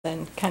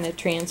and kind of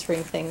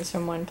transferring things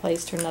from one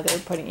place to another,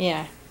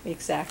 yeah,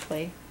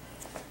 exactly.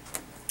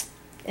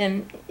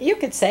 And you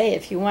could say,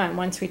 if you want,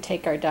 once we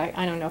take our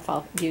I don't know if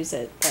I'll use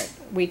it, but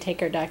we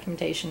take our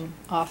documentation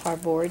off our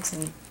boards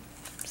and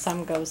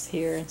some goes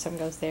here and some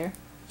goes there.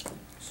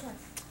 Sure.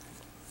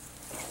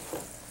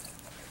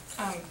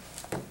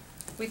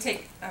 We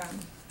take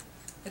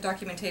the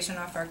documentation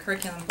off our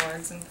curriculum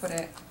boards and put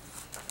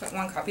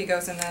one copy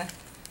goes in the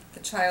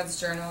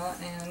child's journal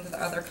and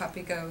the other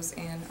copy goes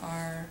in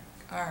our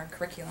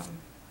curriculum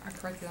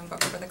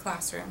book for the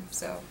classroom.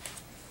 So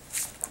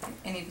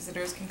any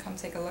visitors can come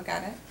take a look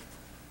at it.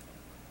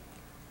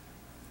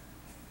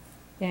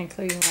 Yeah,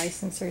 including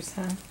licensors,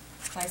 huh?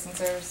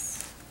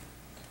 Licensors,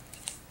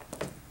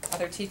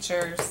 other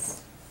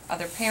teachers,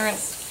 other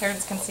parents.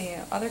 Parents can see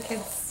other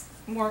kids'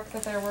 work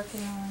that they're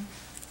working on.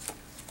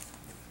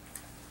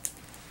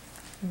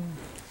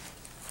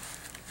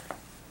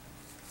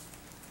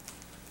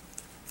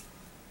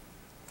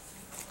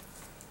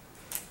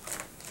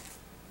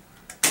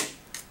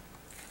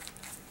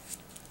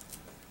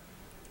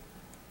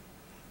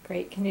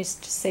 Great. Can you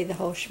just say the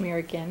whole schmear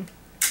again?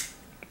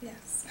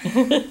 Yes.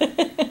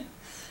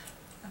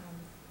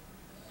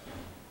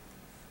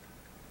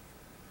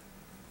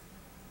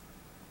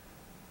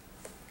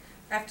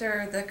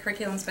 After the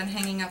curriculum's been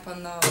hanging up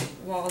on the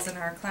walls in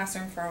our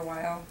classroom for a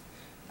while,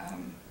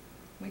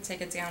 we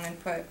take it down and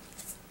put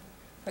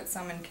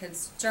some in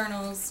kids'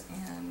 journals,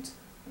 and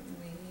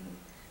we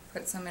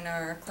put some in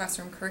our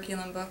classroom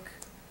curriculum book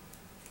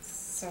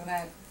so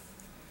that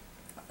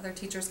other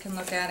teachers can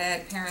look at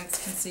it,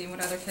 parents can see what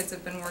other kids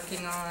have been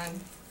working on,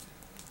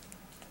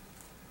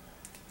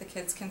 the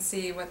kids can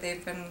see what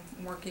they've been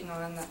working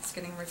on that's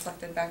getting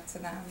reflected back to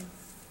them.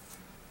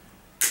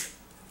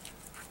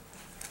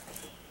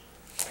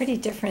 Pretty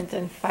different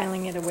than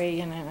filing it away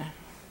in a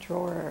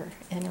drawer or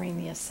entering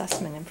the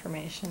assessment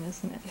information,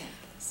 isn't it? Yeah,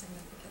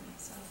 significantly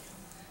so.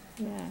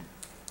 Yeah.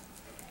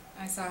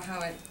 I saw how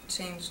it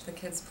changed the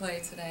kids' play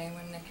today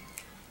when Nick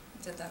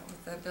did that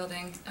with the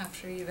building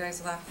after you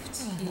guys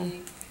left.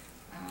 He,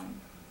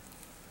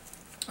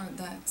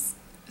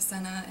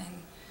 Senna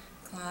and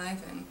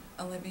Clive and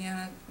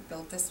Olivia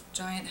built this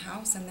giant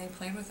house and they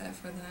played with it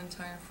for the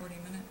entire 40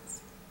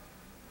 minutes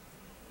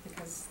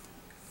because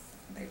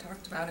they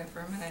talked about it for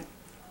a minute.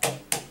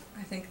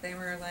 I think they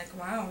were like,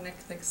 wow, Nick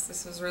thinks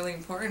this was really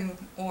important,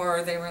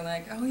 or they were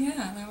like, oh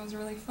yeah, that was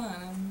really fun,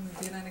 I'm going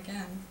to do that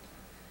again.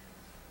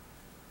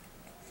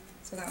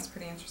 So that was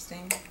pretty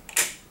interesting.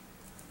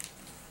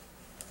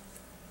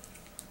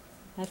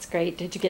 That's great. Did you get